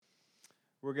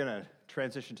We're going to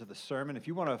transition to the sermon. If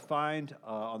you want to find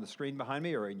on the screen behind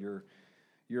me or in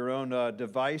your own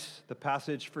device the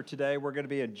passage for today, we're going to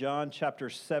be in John chapter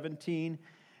 17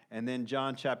 and then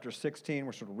John chapter 16.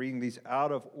 We're sort of reading these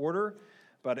out of order,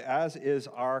 but as is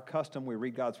our custom, we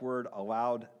read God's word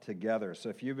aloud together. So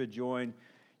if you would join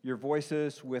your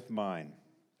voices with mine.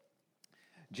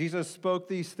 Jesus spoke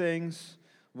these things,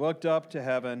 looked up to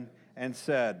heaven, and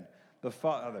said, "The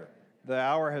Father, the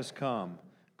hour has come.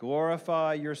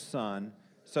 Glorify your Son,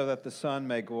 so that the Son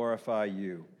may glorify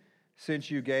you,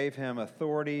 since you gave him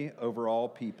authority over all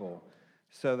people,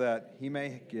 so that he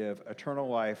may give eternal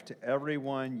life to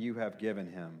everyone you have given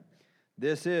him.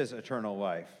 This is eternal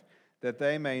life, that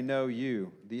they may know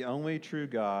you, the only true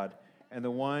God, and the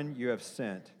one you have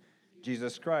sent,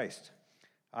 Jesus Christ.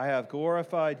 I have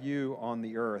glorified you on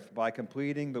the earth by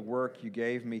completing the work you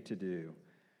gave me to do.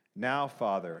 Now,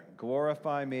 Father,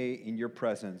 glorify me in your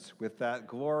presence with that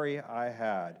glory I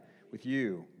had with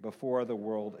you before the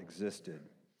world existed.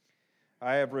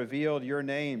 I have revealed your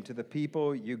name to the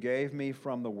people you gave me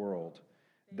from the world.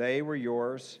 They were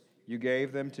yours, you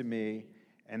gave them to me,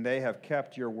 and they have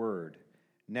kept your word.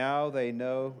 Now they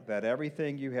know that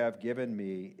everything you have given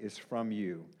me is from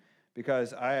you,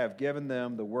 because I have given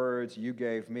them the words you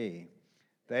gave me.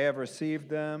 They have received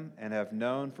them and have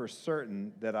known for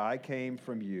certain that I came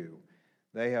from you.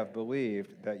 They have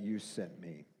believed that you sent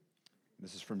me."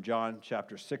 This is from John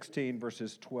chapter 16,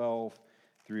 verses 12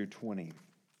 through 20.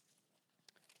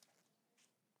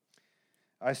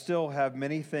 I still have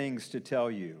many things to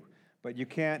tell you, but you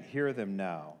can't hear them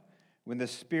now. When the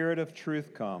Spirit of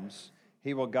truth comes,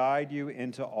 he will guide you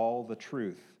into all the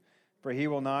truth. For he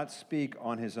will not speak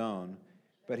on his own,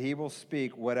 but he will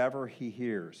speak whatever he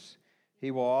hears. He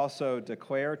will also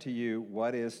declare to you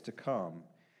what is to come.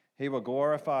 He will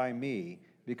glorify me,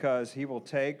 because he will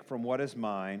take from what is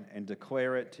mine and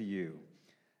declare it to you.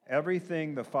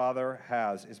 Everything the Father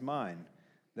has is mine.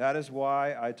 That is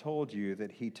why I told you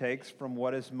that he takes from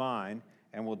what is mine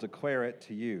and will declare it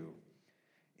to you.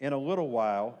 In a little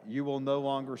while you will no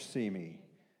longer see me.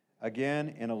 Again,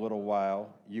 in a little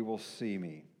while you will see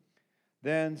me."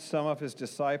 Then some of his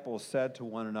disciples said to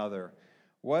one another,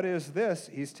 "What is this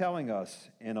he's telling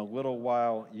us? In a little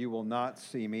while you will not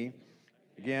see me.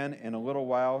 Again, in a little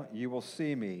while you will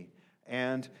see me.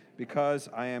 And because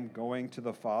I am going to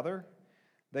the Father?"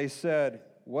 They said,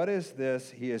 "What is this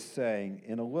he is saying,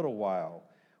 in a little while?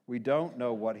 We don't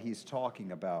know what he's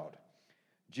talking about."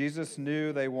 Jesus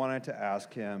knew they wanted to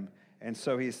ask him, and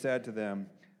so he said to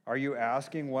them, "Are you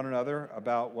asking one another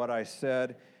about what I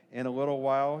said? In a little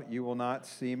while you will not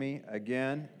see me.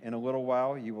 Again, in a little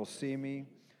while you will see me.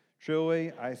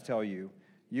 Truly, I tell you,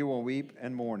 you will weep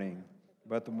and mourning,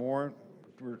 but the more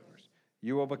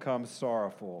you will become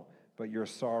sorrowful, but your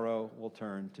sorrow will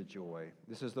turn to joy."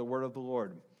 This is the word of the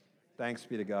Lord. Thanks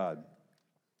be to God.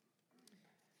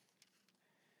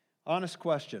 Honest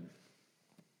question.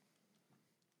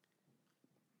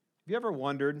 Have you ever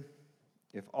wondered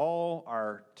if all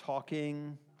our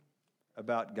talking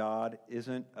about God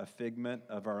isn't a figment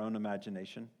of our own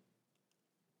imagination?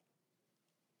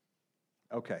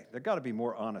 Okay, there got to be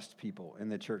more honest people in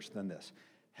the church than this.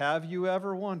 Have you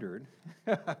ever wondered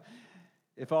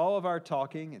if all of our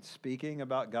talking and speaking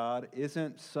about God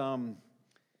isn't some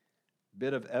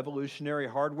bit of evolutionary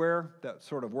hardware that's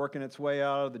sort of working its way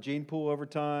out of the gene pool over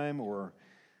time, or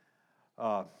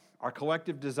our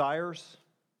collective desires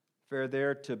for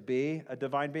there to be a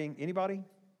divine being? Anybody?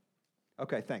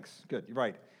 Okay, thanks. Good, you're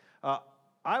right.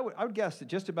 I would guess that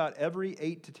just about every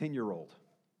 8 to 10-year-old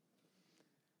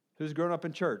who's grown up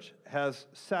in church has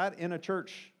sat in a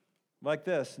church like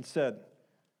this and said,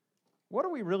 "What are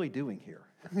we really doing here?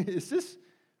 Is this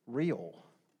real?"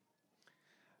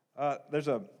 There's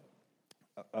a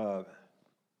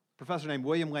professor named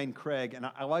William Lane Craig, and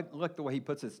I like the way he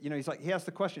puts this. He asks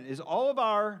the question, is all of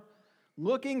our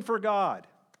looking for God,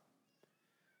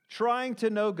 trying to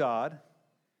know God,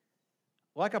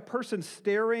 like a person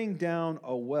staring down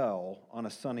a well on a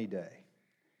sunny day?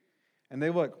 And they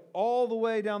look all the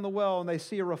way down the well and they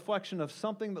see a reflection of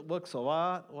something that looks a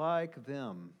lot like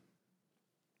them.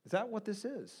 Is that what this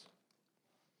is?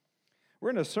 We're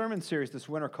in a sermon series this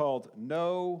winter called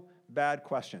No Bad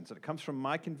Questions. And it comes from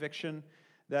my conviction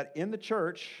that in the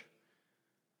church,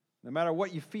 no matter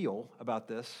what you feel about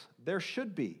this, there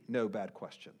should be no bad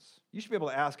questions. You should be able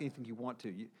to ask anything you want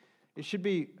to. It should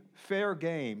be fair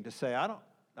game to say, I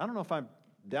don't know if I'm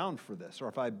down for this, or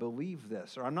if I believe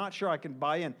this, or I'm not sure I can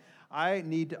buy in. I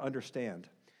need to understand.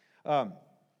 And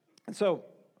so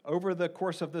over the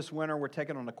course of this winter, we're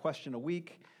taking on a question a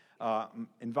week,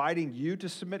 inviting you to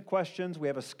submit questions. We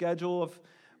have a schedule of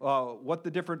what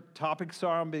the different topics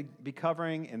are I'm going to be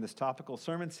covering in this topical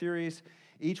sermon series.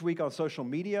 Each week on social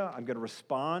media, I'm going to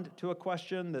respond to a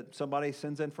question that somebody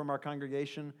sends in from our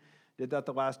congregation. Did that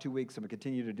the last 2 weeks. I'm going to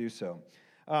continue to do so.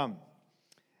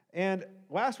 And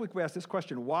last week we asked this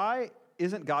question: why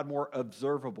isn't God more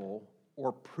observable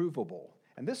or provable?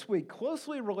 And this week,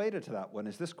 closely related to that one,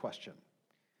 is this question: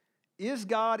 is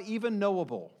God even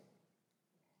knowable?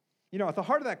 You know, at the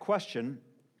heart of that question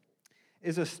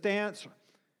is a stance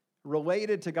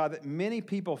related to God that many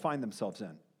people find themselves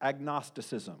in: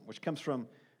 agnosticism, which comes from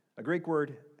a Greek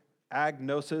word,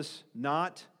 agnosis,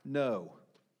 not know.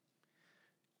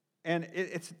 And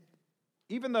it's,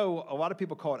 even though a lot of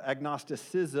people call it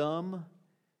agnosticism,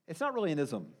 it's not really an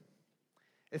ism.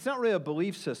 It's not really a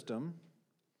belief system.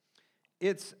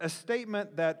 It's a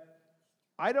statement that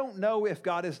I don't know if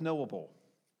God is knowable.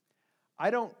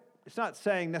 It's not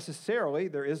saying necessarily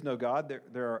there is no God.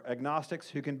 There are agnostics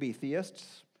who can be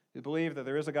theists, who believe that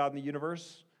there is a God in the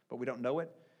universe, but we don't know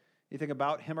it, anything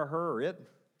about him or her or it.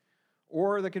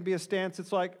 Or there can be a stance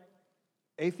that's like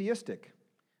atheistic.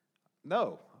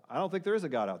 No, I don't think there is a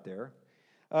God out there.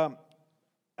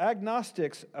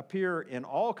 Agnostics appear in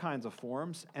all kinds of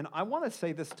forms, and I want to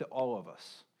say this to all of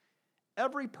us.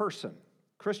 Every person,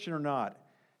 Christian or not,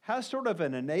 has sort of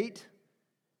an innate,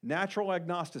 natural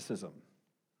agnosticism.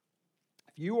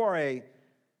 If you are a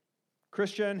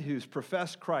Christian who's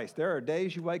professed Christ, there are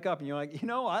days you wake up and you're like,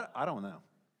 I don't know.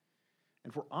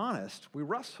 And if we're honest, we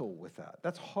wrestle with that.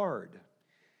 That's hard.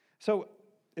 So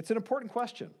it's an important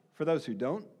question for those who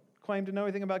don't claim to know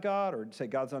anything about God or say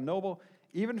God's unknowable.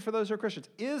 Even for those who are Christians,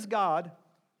 is God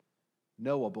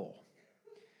knowable?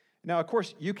 Now, of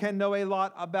course, you can know a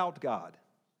lot about God.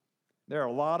 There are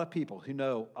a lot of people who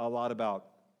know a lot about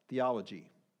theology,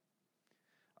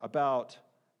 about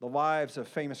the lives of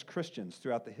famous Christians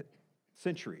throughout the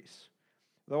centuries.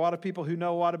 There are a lot of people who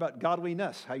know a lot about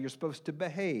godliness, how you're supposed to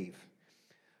behave.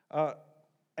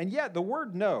 And yet, the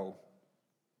word know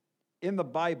in the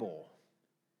Bible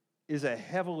is a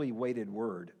heavily weighted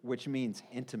word, which means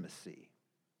intimacy.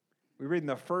 We read in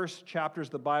the first chapters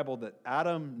of the Bible that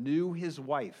Adam knew his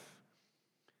wife.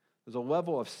 There's a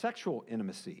level of sexual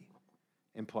intimacy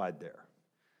implied there.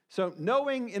 So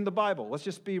knowing in the Bible, let's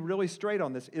just be really straight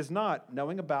on this, is not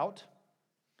knowing about,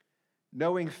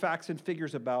 knowing facts and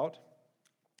figures about,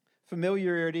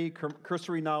 familiarity,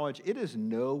 cursory knowledge. It is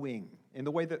knowing in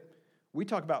the way that we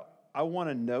talk about, I want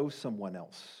to know someone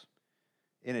else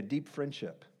in a deep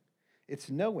friendship. It's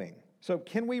knowing. So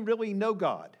can we really know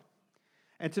God?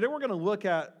 And today we're going to look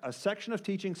at a section of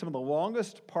teaching, some of the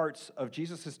longest parts of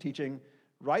Jesus' teaching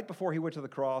right before he went to the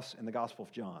cross in the Gospel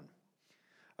of John.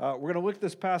 We're going to look at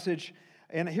this passage,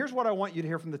 and here's what I want you to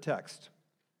hear from the text.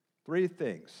 3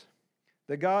 things.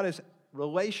 That God is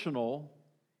relational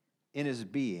in his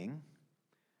being,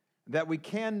 that we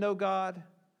can know God,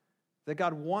 that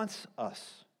God wants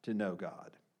us to know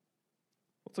God.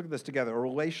 Let's look at this together, a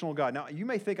relational God. Now, you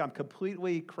may think I'm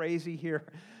completely crazy here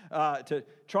to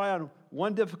try on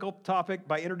one difficult topic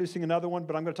by introducing another one,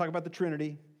 but I'm going to talk about the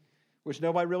Trinity, which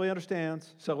nobody really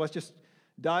understands. So let's just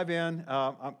dive in.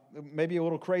 Maybe a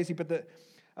little crazy, but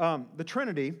the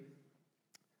Trinity,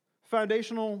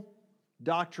 foundational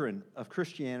doctrine of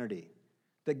Christianity,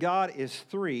 that God is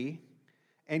 3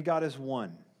 and God is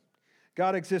 1.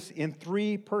 God exists in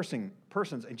 3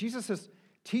 persons. And Jesus'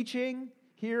 teaching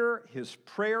here, his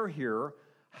prayer here,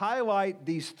 highlight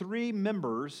these 3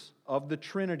 members of the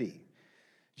Trinity.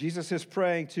 Jesus is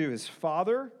praying to his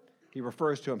Father. He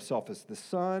refers to himself as the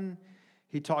Son.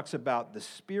 He talks about the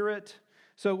Spirit.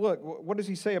 So look, what does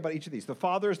he say about each of these? The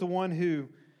Father is the one who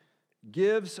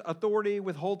gives authority,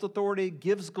 withholds authority,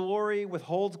 gives glory,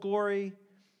 withholds glory.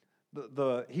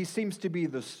 He seems to be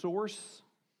the source.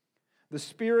 The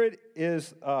Spirit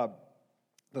is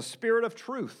the Spirit of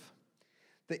truth,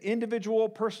 the individual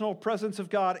personal presence of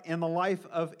God in the life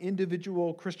of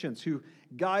individual Christians, who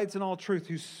guides in all truth,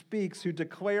 who speaks, who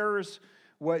declares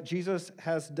what Jesus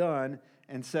has done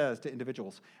and says to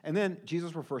individuals. And then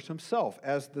Jesus refers to himself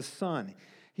as the Son.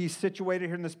 He's situated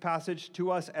here in this passage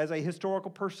to us as a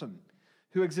historical person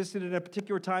who existed in a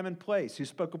particular time and place, who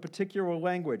spoke a particular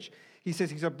language. He says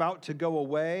he's about to go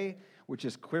away, which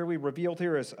is clearly revealed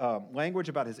here as language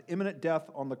about his imminent death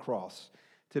on the cross,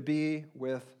 to be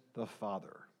with the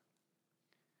Father.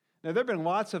 Now, there have been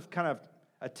lots of kind of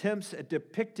attempts at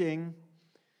depicting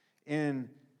in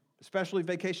especially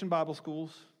vacation Bible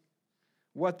schools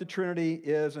what the Trinity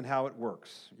is and how it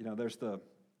works. You know, there's the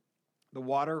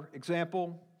water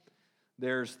example,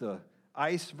 there's the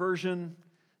ice version,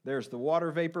 there's the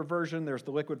water vapor version, there's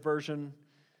the liquid version.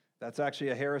 That's actually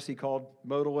a heresy called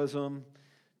modalism,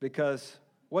 because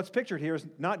what's pictured here is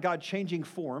not God changing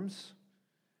forms,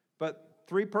 but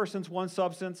three persons, one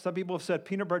substance. Some people have said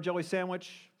peanut butter jelly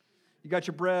sandwich. You got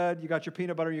your bread, you got your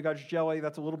peanut butter, you got your jelly.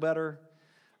 That's a little better.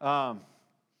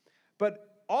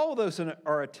 But all of those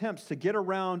are attempts to get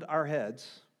around our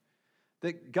heads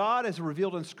that God is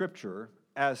revealed in Scripture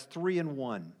as three in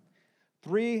one.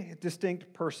 Three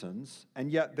distinct persons,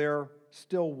 and yet they're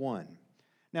still one.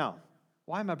 Now,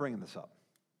 why am I bringing this up?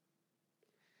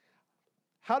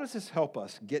 How does this help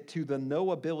us get to the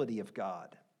knowability of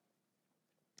God?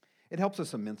 It helps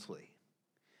us immensely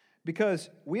because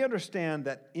we understand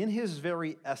that in his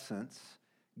very essence,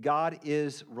 God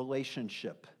is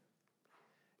relationship.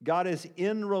 God is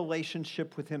in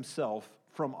relationship with himself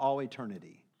from all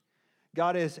eternity.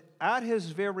 God is at his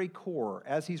very core,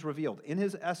 as he's revealed, in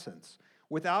his essence,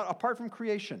 apart from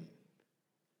creation.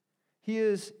 He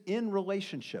is in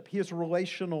relationship. He is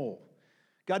relational.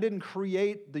 God didn't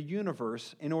create the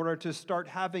universe in order to start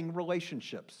having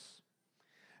relationships.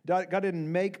 God didn't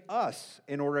make us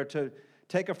in order to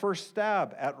take a first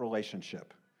stab at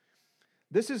relationship.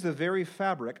 This is the very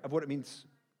fabric of what it means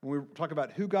when we talk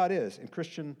about who God is in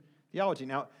Christian theology.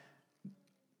 Now,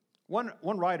 one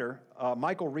writer,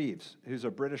 Michael Reeves, who's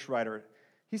a British writer,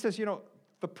 he says,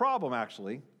 the problem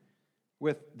actually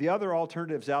with the other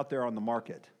alternatives out there on the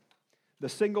market, the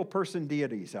single-person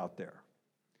deities out there,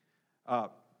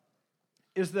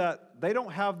 is that they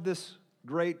don't have this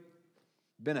great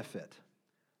benefit.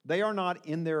 They are not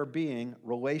in their being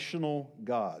relational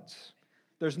gods.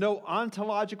 There's no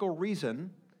ontological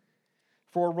reason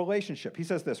for a relationship. He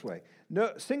says this way,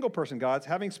 no single-person gods,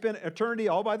 having spent eternity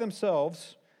all by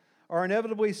themselves, are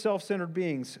inevitably self-centered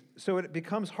beings, so it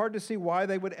becomes hard to see why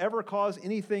they would ever cause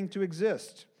anything to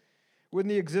exist. Wouldn't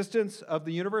the existence of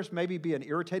the universe maybe be an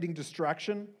irritating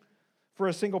distraction for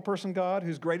a single-person God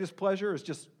whose greatest pleasure is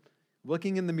just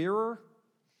looking in the mirror?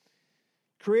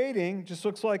 Creating just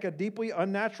looks like a deeply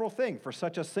unnatural thing for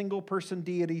such a single-person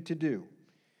deity to do.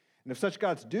 And if such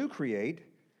gods do create,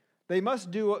 they must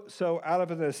do so out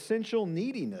of an essential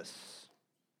neediness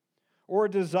or a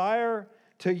desire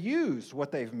to use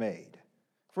what they've made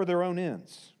for their own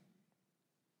ends.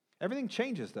 Everything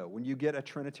changes, though, when you get a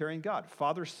Trinitarian God,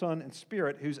 Father, Son, and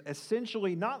Spirit, who's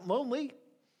essentially not lonely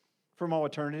from all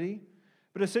eternity,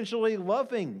 but essentially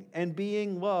loving and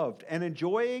being loved and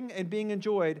enjoying and being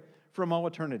enjoyed from all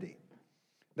eternity.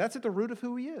 That's at the root of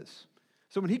who he is.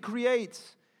 So when he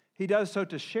creates, he does so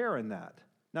to share in that,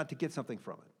 not to get something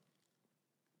from it.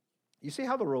 You see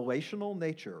how the relational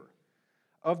nature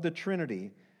of the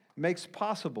Trinity makes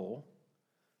possible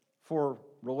for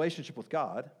relationship with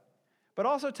God, but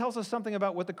also tells us something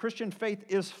about what the Christian faith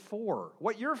is for,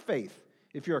 what your faith,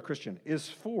 if you're a Christian, is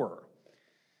for.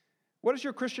 What is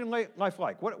your Christian life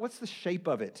like? What's the shape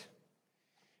of it?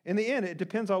 In the end, it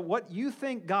depends on what you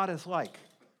think God is like.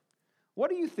 What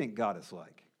do you think God is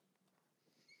like?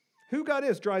 Who God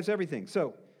is drives everything.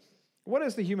 So, what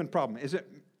is the human problem? Is it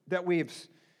that we've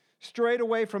strayed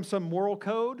away from some moral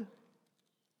code?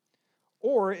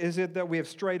 Or is it that we have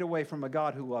strayed away from a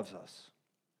God who loves us?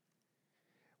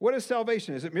 What is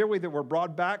salvation? Is it merely that we're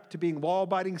brought back to being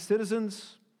law-abiding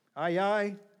citizens? Aye,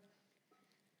 aye.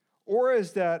 Or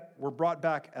is that we're brought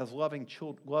back as loved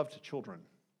children?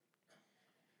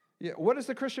 Yeah, what is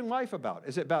the Christian life about?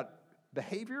 Is it about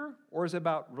behavior or is it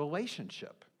about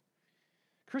relationship?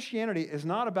 Christianity is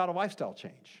not about a lifestyle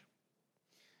change.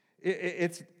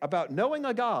 It's about knowing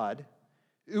a God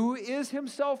who is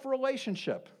himself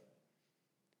relationship.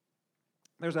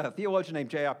 There's a theologian named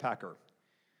J.I. Packer.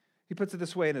 He puts it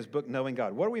this way in his book, Knowing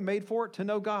God. What are we made for? To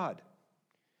know God.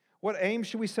 What aim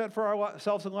should we set for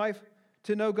ourselves in life?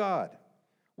 To know God.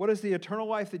 What is the eternal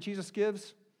life that Jesus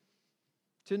gives?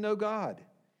 To know God.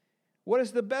 What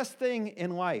is the best thing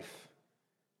in life?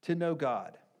 To know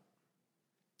God.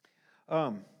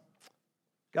 Got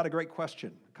a great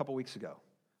question a couple weeks ago.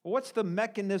 Well, what's the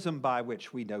mechanism by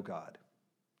which we know God?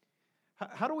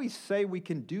 How do we say we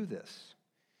can do this?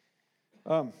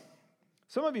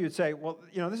 Some of you would say, well,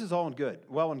 this is all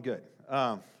well and good.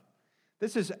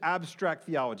 This is abstract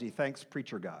theology, thanks,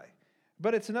 preacher guy.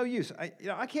 But it's no use.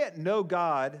 I can't know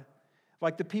God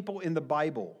like the people in the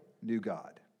Bible knew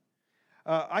God.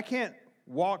 I can't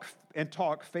walk and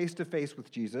talk face to face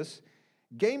with Jesus.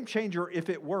 Game changer if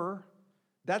it were.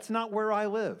 That's not where I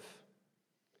live.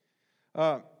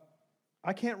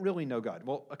 I can't really know God.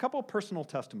 Well, a couple of personal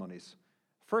testimonies.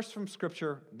 First from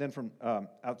Scripture, then from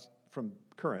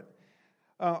current.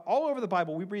 All over the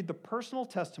Bible, we read the personal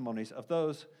testimonies of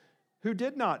those who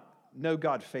did not know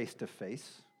God face to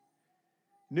face,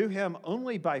 knew him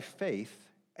only by faith,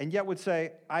 and yet would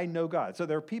say, I know God. So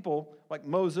there are people like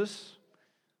Moses,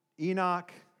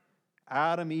 Enoch,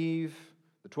 Adam, Eve,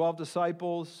 the 12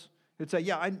 disciples who'd say,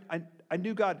 yeah, I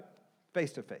knew God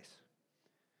face to face.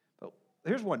 But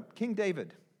here's one, King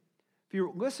David. If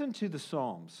you listen to the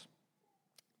Psalms,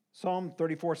 Psalm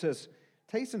 34 says,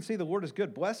 taste and see the Lord is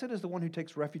good. Blessed is the one who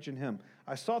takes refuge in him.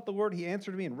 I sought the Lord, he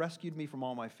answered me and rescued me from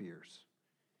all my fears.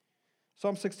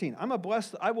 Psalm 16, I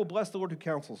will bless the Lord who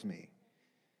counsels me.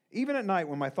 Even at night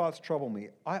when my thoughts trouble me,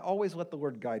 I always let the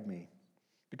Lord guide me.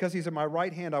 Because he's at my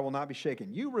right hand, I will not be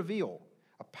shaken. You reveal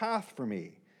a path for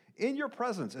me. In your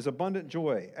presence is abundant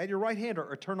joy. At your right hand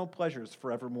are eternal pleasures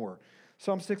forevermore.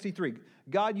 Psalm 63,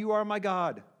 God, you are my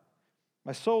God.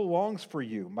 My soul longs for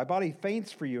you. My body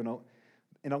faints for you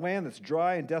in a land that's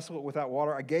dry and desolate without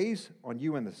water. I gaze on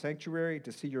you in the sanctuary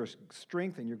to see your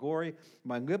strength and your glory.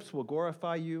 My lips will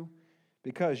glorify you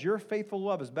because your faithful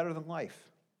love is better than life.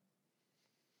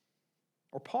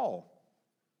 Or Paul,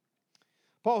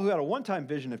 who had a one-time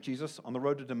vision of Jesus on the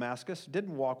road to Damascus,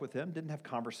 didn't walk with him, didn't have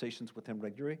conversations with him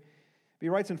regularly. But he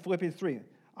writes in Philippians 3,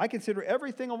 I consider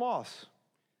everything a loss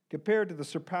compared to the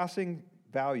surpassing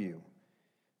value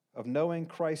of knowing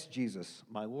Christ Jesus,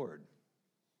 my Lord.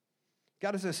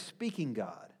 God is a speaking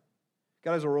God.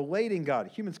 God is a relating God.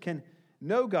 Humans can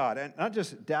know God, and not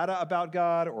just data about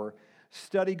God or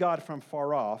study God from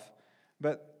far off,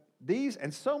 but these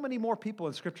and so many more people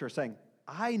in Scripture are saying,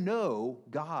 I know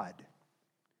God.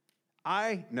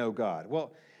 I know God.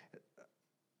 Well,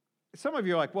 some of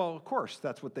you are like, well, of course,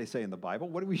 that's what they say in the Bible.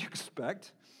 What do we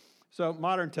expect? So,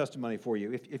 modern testimony for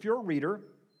you. If you're a reader,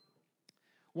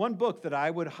 one book that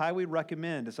I would highly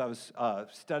recommend as I was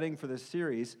studying for this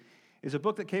series is a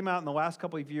book that came out in the last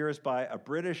couple of years by a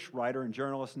British writer and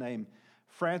journalist named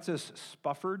Francis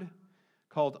Spufford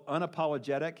called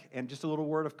Unapologetic. And just a little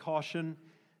word of caution,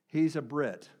 he's a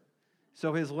Brit,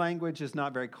 so his language is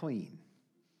not very clean.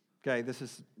 Okay, this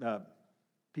is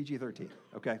PG-13,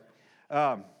 okay?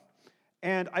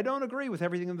 And I don't agree with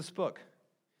everything in this book.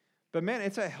 But man,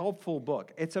 it's a helpful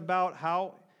book. It's about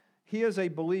how he is a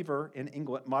believer in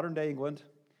England, modern-day England.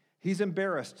 He's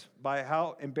embarrassed by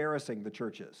how embarrassing the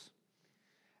church is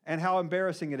and how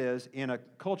embarrassing it is in a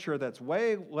culture that's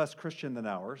way less Christian than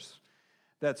ours,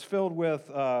 that's filled with,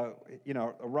 a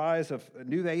rise of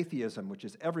new atheism, which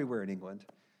is everywhere in England.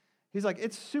 He's like,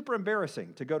 it's super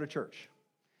embarrassing to go to church.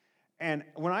 And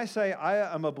when I say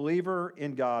I am a believer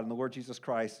in God and the Lord Jesus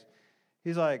Christ,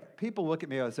 he's like, people look at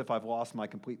me as if I've lost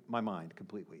my mind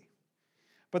completely.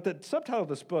 But the subtitle of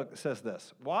this book says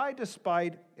this: Why,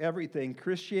 despite everything,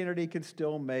 Christianity can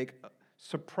still make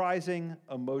surprising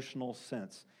emotional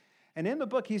sense. And in the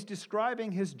book, he's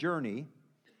describing his journey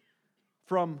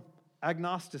from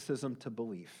agnosticism to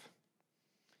belief.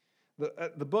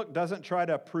 The book doesn't try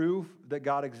to prove that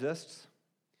God exists.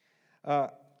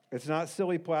 It's not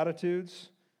silly platitudes,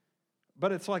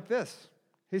 but it's like this.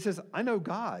 He says, I know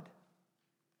God.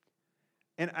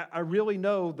 And I really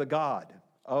know the God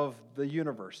of the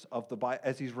universe, of the Bible,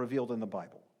 as he's revealed in the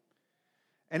Bible.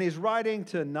 And he's writing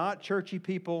to not churchy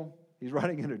people. He's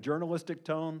writing in a journalistic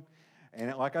tone.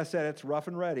 And like I said, it's rough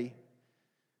and ready.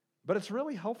 But it's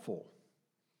really helpful.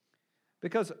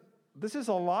 Because this is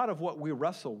a lot of what we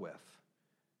wrestle with.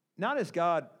 Not is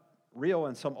God real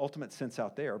in some ultimate sense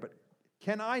out there, but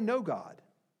can I know God?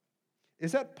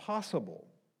 Is that possible?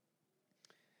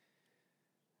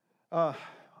 Of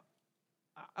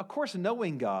course,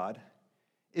 knowing God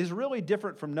is really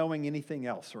different from knowing anything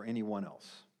else or anyone else.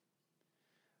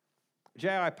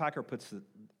 J.I. Packer puts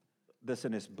this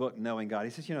in his book, Knowing God.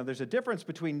 He says, there's a difference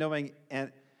between knowing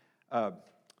an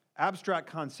abstract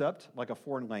concept, like a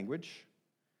foreign language,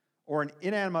 or an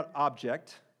inanimate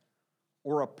object,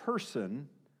 or a person,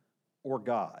 or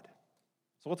God.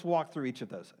 So let's walk through each of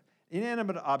those.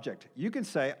 Inanimate object. You can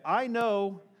say, I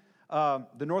know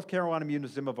the North Carolina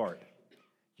Museum of Art.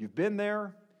 You've been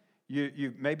there.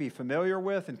 You may be familiar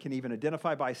with and can even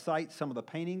identify by sight some of the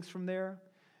paintings from there.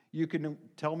 You can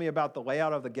tell me about the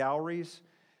layout of the galleries.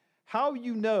 How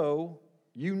you know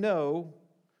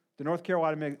the North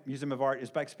Carolina Museum of Art is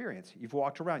by experience. You've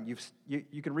walked around.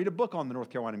 You can read a book on the North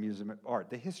Carolina Museum of Art,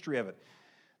 the history of it.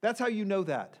 That's how you know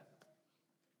that.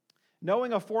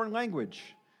 Knowing a foreign language,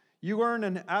 you learn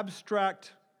an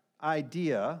abstract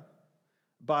idea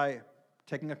by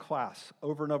taking a class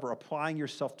over and over, applying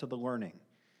yourself to the learning.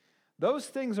 Those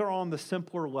things are on the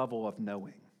simpler level of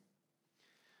knowing.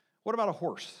 What about a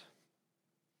horse?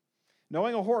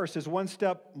 Knowing a horse is one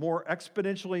step more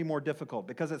exponentially more difficult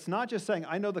because it's not just saying,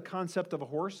 I know the concept of a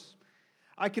horse.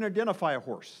 I can identify a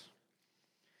horse.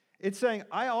 It's saying,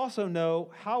 I also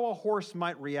know how a horse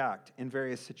might react in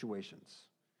various situations.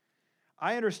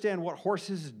 I understand what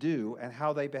horses do and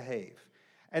how they behave.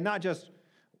 And not just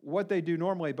what they do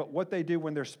normally, but what they do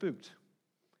when they're spooked,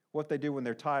 what they do when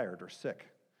they're tired or sick,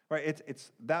 right?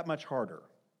 It's that much harder.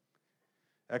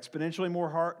 Exponentially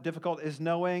more difficult is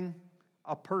knowing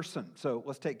a person. So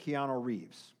let's take Keanu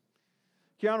Reeves.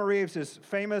 Keanu Reeves is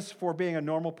famous for being a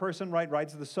normal person, right?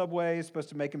 Rides the subway, is supposed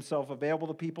to make himself available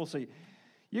to people. So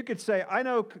you could say, I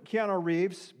know Keanu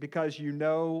Reeves because you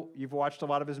know you've watched a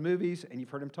lot of his movies and you've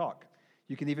heard him talk.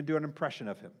 You can even do an impression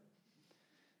of him.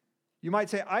 You might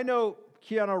say, I know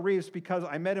Keanu Reeves because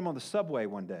I met him on the subway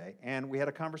one day and we had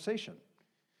a conversation.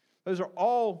 Those are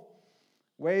all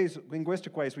ways,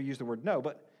 linguistic ways we use the word know,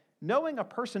 but knowing a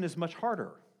person is much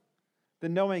harder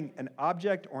than knowing an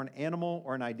object or an animal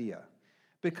or an idea,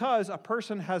 because a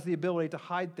person has the ability to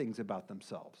hide things about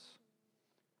themselves.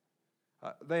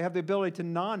 They have the ability to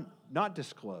not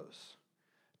disclose,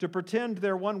 to pretend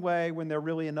they're one way when they're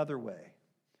really another way.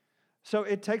 So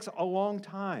it takes a long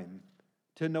time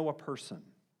to know a person.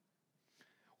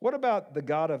 What about the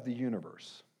God of the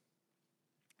universe?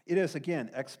 It is,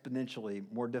 again, exponentially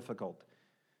more difficult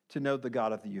to know the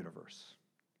God of the universe.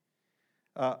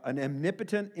 An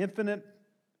omnipotent, infinite,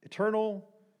 eternal,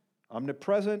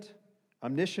 omnipresent,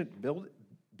 omniscient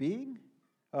being.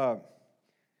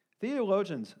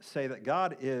 Theologians say that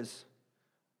God is,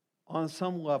 on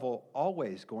some level,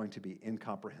 always going to be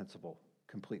incomprehensible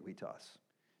completely to us.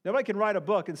 Nobody can write a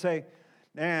book and say,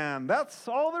 and that's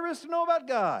all there is to know about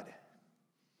God.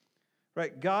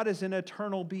 Right? God is an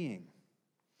eternal being.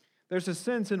 There's a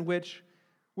sense in which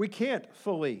we can't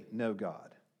fully know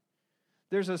God.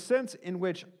 There's a sense in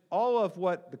which all of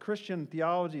what the Christian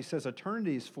theology says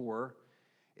eternity is for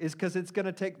is because it's going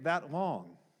to take that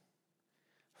long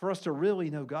for us to really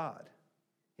know God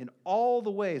in all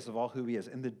the ways of all who he is,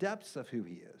 in the depths of who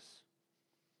he is.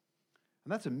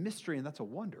 And that's a mystery and that's a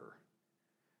wonder.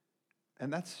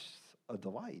 And that's a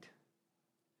delight.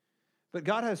 But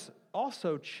God has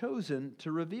also chosen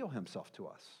to reveal himself to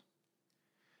us.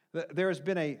 There has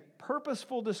been a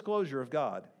purposeful disclosure of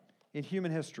God in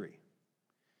human history,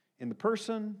 in the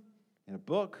person, in a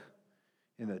book,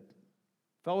 in the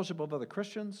fellowship of other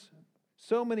Christians.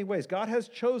 So many ways. God has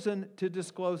chosen to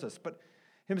disclose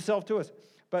himself to us.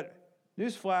 But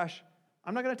newsflash,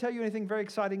 I'm not going to tell you anything very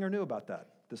exciting or new about that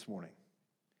this morning.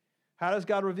 How does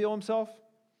God reveal himself?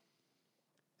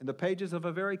 In the pages of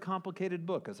a very complicated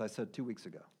book, as I said 2 weeks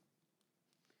ago.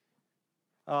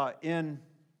 In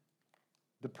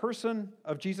the person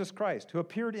of Jesus Christ, who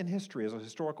appeared in history as a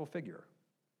historical figure.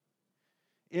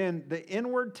 In the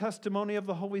inward testimony of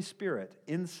the Holy Spirit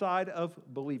inside of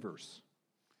believers.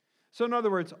 So in other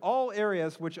words, all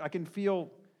areas which I can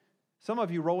feel some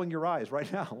of you rolling your eyes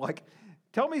right now, like,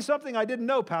 tell me something I didn't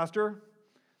know, Pastor.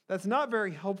 That's not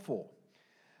very helpful.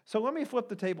 So let me flip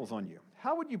the tables on you.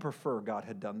 How would you prefer God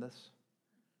had done this?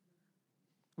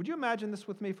 Would you imagine this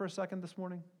with me for a second this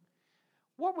morning?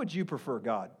 What would you prefer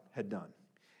God had done?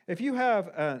 If you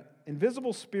have an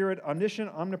invisible spirit,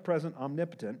 omniscient, omnipresent,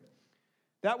 omnipotent,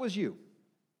 that was you.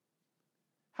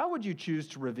 How would you choose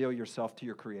to reveal yourself to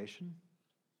your creation?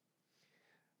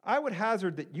 I would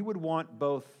hazard that you would want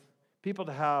both people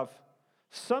to have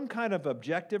some kind of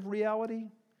objective reality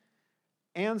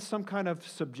and some kind of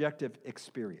subjective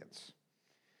experience.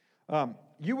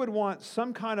 You would want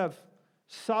some kind of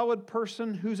solid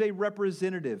person who's a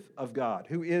representative of God,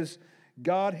 who is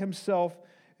God himself,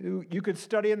 who you could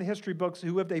study in the history books,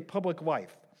 who lived a public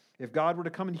life. If God were to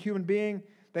come in human being,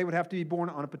 they would have to be born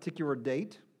on a particular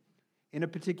date, in a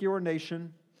particular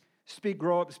nation,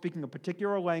 grow up speaking a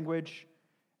particular language,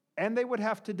 and they would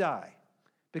have to die,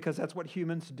 because that's what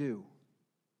humans do.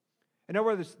 In other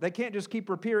words, they can't just keep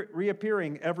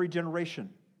reappearing every generation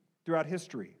throughout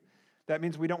history. That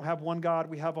means we don't have one God,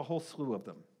 we have a whole slew of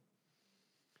them.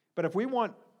 But if we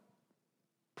want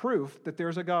proof that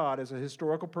there's a God as a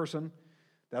historical person,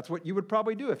 that's what you would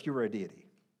probably do if you were a deity.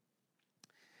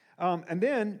 And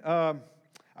then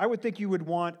I would think you would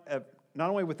want, not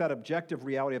only with that objective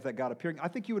reality of that God appearing, I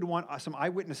think you would want some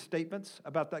eyewitness statements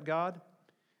about that God.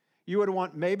 You would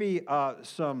want maybe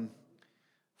some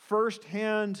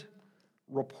firsthand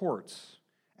reports,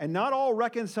 and not all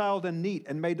reconciled and neat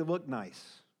and made to look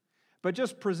nice, but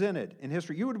just presented in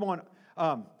history. You would want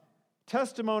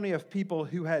testimony of people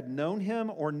who had known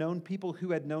him or known people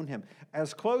who had known him,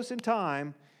 as close in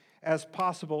time as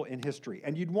possible in history.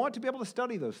 And you'd want to be able to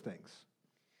study those things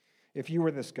if you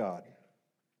were this God.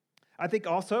 I think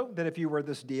also that if you were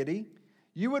this deity,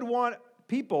 you would want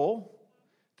people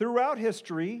throughout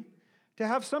history to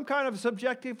have some kind of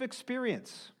subjective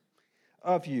experience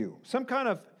of you, some kind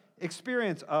of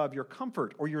experience of your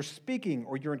comfort or your speaking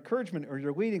or your encouragement or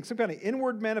your leading, some kind of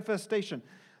inward manifestation,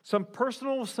 some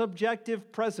personal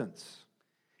subjective presence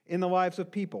in the lives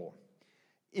of people.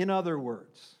 In other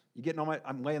words, you getting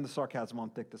I'm laying the sarcasm on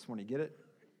thick this morning, get it?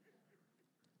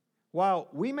 While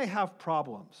we may have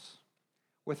problems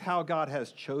with how God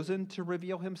has chosen to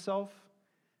reveal himself,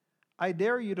 I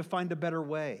dare you to find a better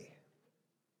way.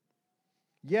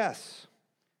 Yes,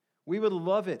 we would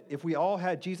love it if we all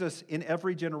had Jesus in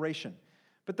every generation.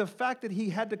 But the fact that he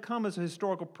had to come as a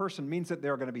historical person means that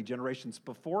there are going to be generations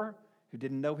before who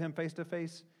didn't know him face to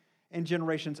face and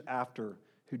generations after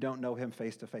who don't know him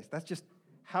face to face. That's just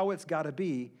how it's got to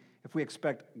be if we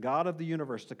expect God of the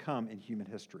universe to come in human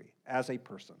history as a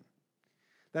person.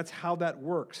 That's how that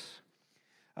works.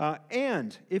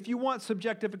 And if you want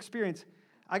subjective experience,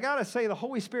 I got to say the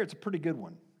Holy Spirit's a pretty good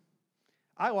one.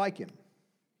 I like him.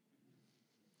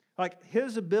 Like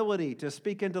his ability to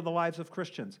speak into the lives of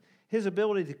Christians, his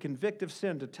ability to convict of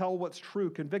sin, to tell what's true,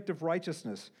 convict of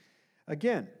righteousness.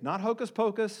 Again, not hocus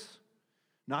pocus,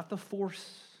 not the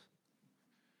force,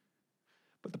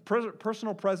 but the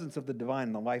personal presence of the divine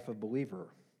in the life of a believer.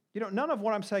 None of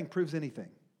what I'm saying proves anything.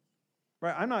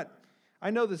 Right?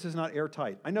 I know this is not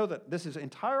airtight. I know that this is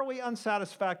entirely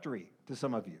unsatisfactory to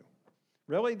some of you.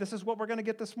 Really? This is what we're going to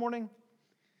get this morning?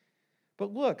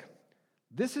 But look,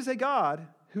 this is a God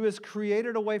who has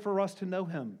created a way for us to know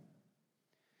him.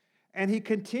 And he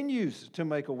continues to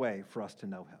make a way for us to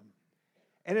know him.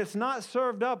 And it's not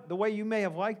served up the way you may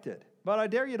have liked it, but I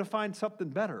dare you to find something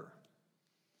better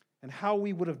and how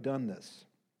we would have done this.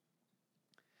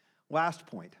 Last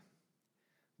point.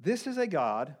 This is a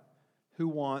God who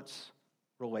wants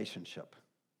relationship.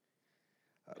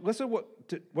 Listen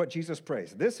to what Jesus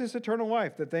prays. This is eternal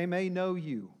life, that they may know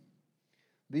you,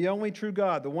 the only true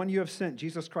God, the one you have sent,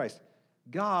 Jesus Christ.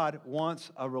 God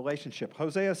wants a relationship.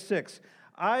 Hosea 6,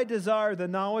 I desire the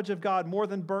knowledge of God more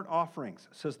than burnt offerings,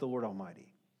 says the Lord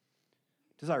Almighty.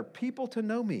 Desire people to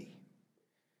know me.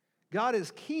 God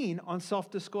is keen on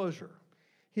self-disclosure.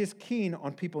 He is keen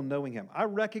on people knowing him. I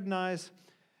recognize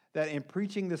that in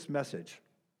preaching this message,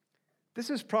 this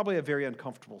is probably a very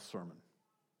uncomfortable sermon.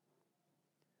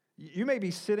 You may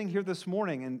be sitting here this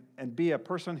morning and be a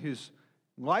person who's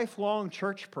lifelong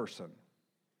church person.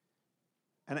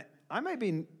 And I may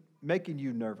be making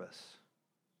you nervous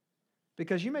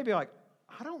because you may be like,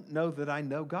 I don't know that I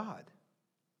know God.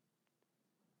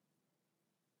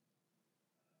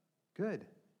 Good.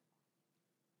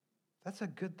 That's a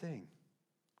good thing.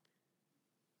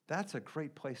 That's a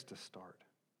great place to start.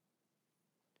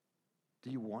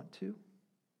 Do you want to?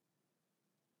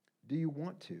 Do you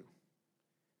want to?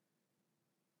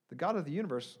 The God of the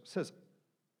universe says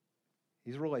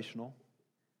he's relational.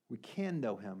 We can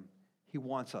know him. He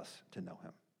wants us to know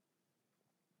him.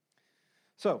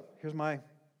 So here's my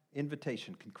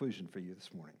invitation, conclusion for you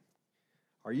this morning.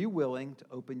 Are you willing to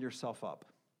open yourself up?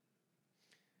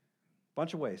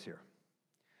 Bunch of ways here.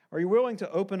 Are you willing to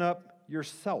open up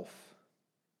yourself?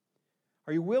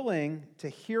 Are you willing to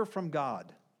hear from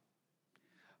God?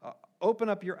 Open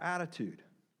up your attitude.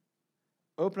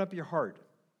 Open up your heart.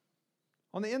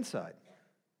 On the inside,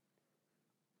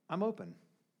 I'm open.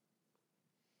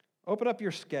 Open up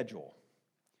your schedule.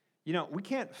 We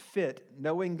can't fit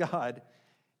knowing God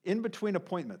in between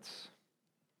appointments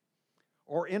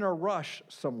or in a rush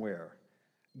somewhere.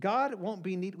 God won't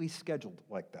be neatly scheduled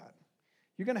like that.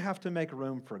 You're going to have to make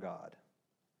room for God.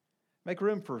 Make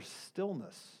room for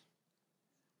stillness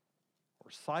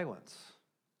or silence.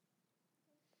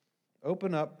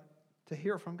 Open up to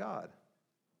hear from God.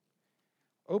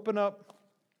 Open up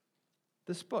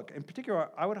this book. In particular,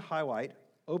 I would highlight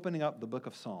opening up the book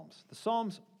of Psalms. The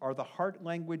Psalms are the heart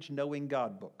language knowing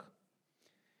God book.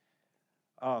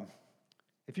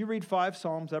 If you read 5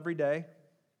 Psalms every day,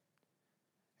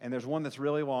 and there's one that's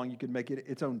really long, you could make it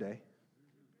its own day.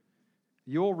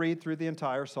 You'll read through the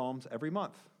entire Psalms every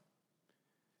month.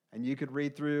 And you could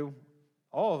read through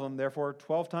all of them, therefore,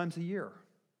 12 times a year.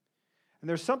 And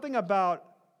there's something about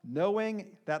knowing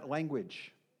that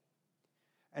language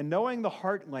and knowing the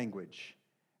heart language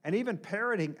and even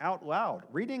parroting out loud,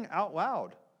 reading out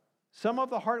loud some of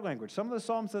the heart language, some of the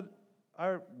Psalms that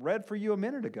I read for you a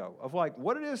minute ago of like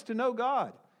what it is to know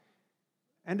God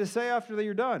and to say after that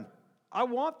you're done, I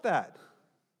want that.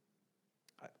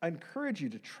 I encourage you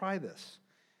to try this.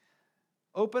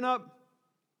 Open up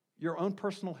your own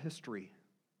personal history.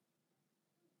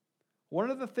 One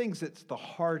of the things that's the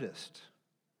hardest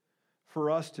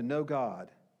for us to know God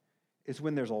is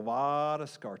when there's a lot of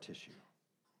scar tissue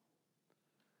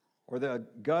or the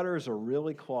gutters are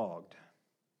really clogged.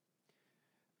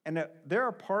 And there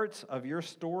are parts of your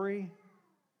story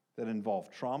that involve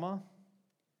trauma,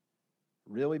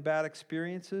 really bad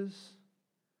experiences,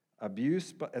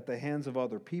 abuse at the hands of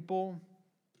other people,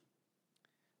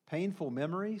 painful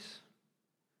memories.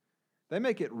 They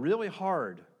make it really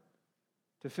hard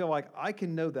to feel like I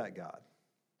can know that God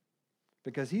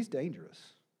because he's dangerous.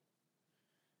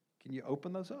 Can you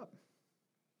open those up?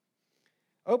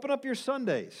 Open up your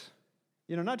Sundays.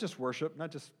 Not just worship,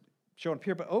 not just showing up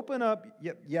here, but open up,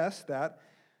 yes, that,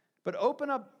 but open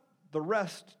up the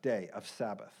rest day of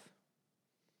Sabbath.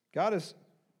 God has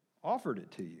offered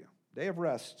it to you. Day of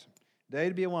rest, day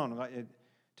to be alone.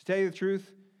 To tell you the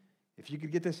truth, if you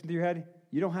could get this into your head,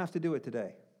 you don't have to do it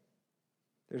today.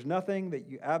 There's nothing that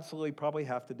you absolutely probably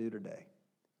have to do today.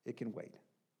 It can wait.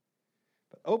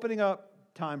 But opening up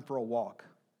time for a walk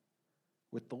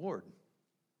with the Lord,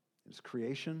 His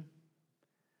creation,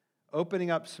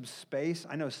 opening up some space.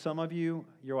 I know some of you,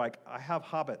 you're like, I have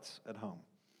hobbits at home.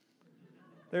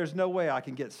 There's no way I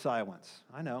can get silence.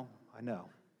 I know.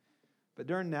 But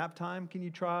during nap time, can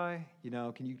you try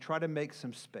to make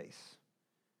some space?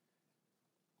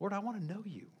 Lord, I want to know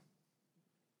you.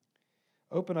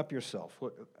 Open up yourself.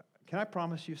 Can I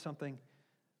promise you something?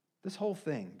 This whole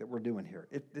thing that we're doing here,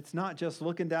 it's not just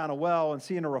looking down a well and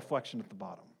seeing a reflection at the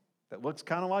bottom that looks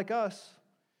kind of like us.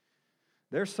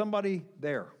 There's somebody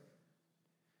there.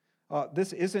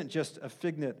 This isn't just a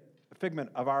figment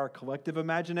of our collective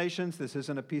imaginations. This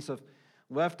isn't a piece of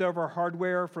leftover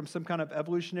hardware from some kind of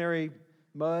evolutionary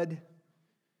mud.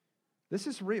 This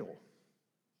is real.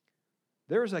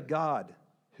 There is a God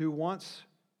who wants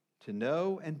to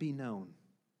know and be known.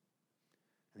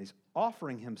 And He's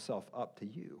offering Himself up to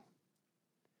you.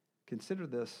 Consider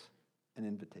this an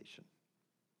invitation.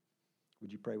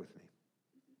 Would you pray with me?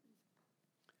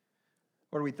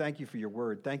 Lord, we thank You for Your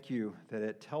word. Thank You that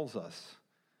it tells us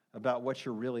about what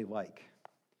You're really like.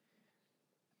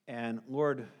 And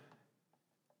Lord,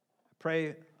 I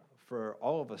pray for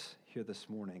all of us here this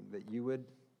morning that You would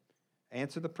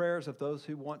answer the prayers of those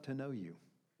who want to know You,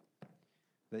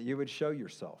 that You would show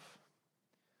Yourself.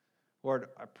 Lord,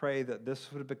 I pray that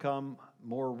this would become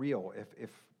more real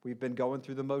if we've been going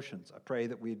through the motions. I pray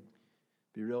that we'd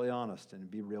be really honest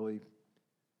and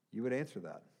You would answer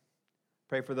that.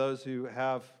 Pray for those who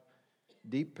have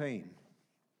deep pain,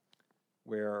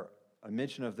 where a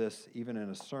mention of this, even in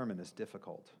a sermon, is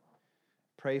difficult.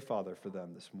 Pray, Father, for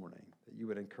them this morning, that You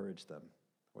would encourage them,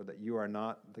 or that You are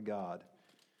not the God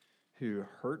who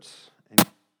hurts and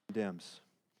condemns.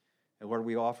 And Lord,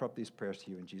 we offer up these prayers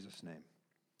to You in Jesus' name.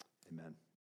 Amen.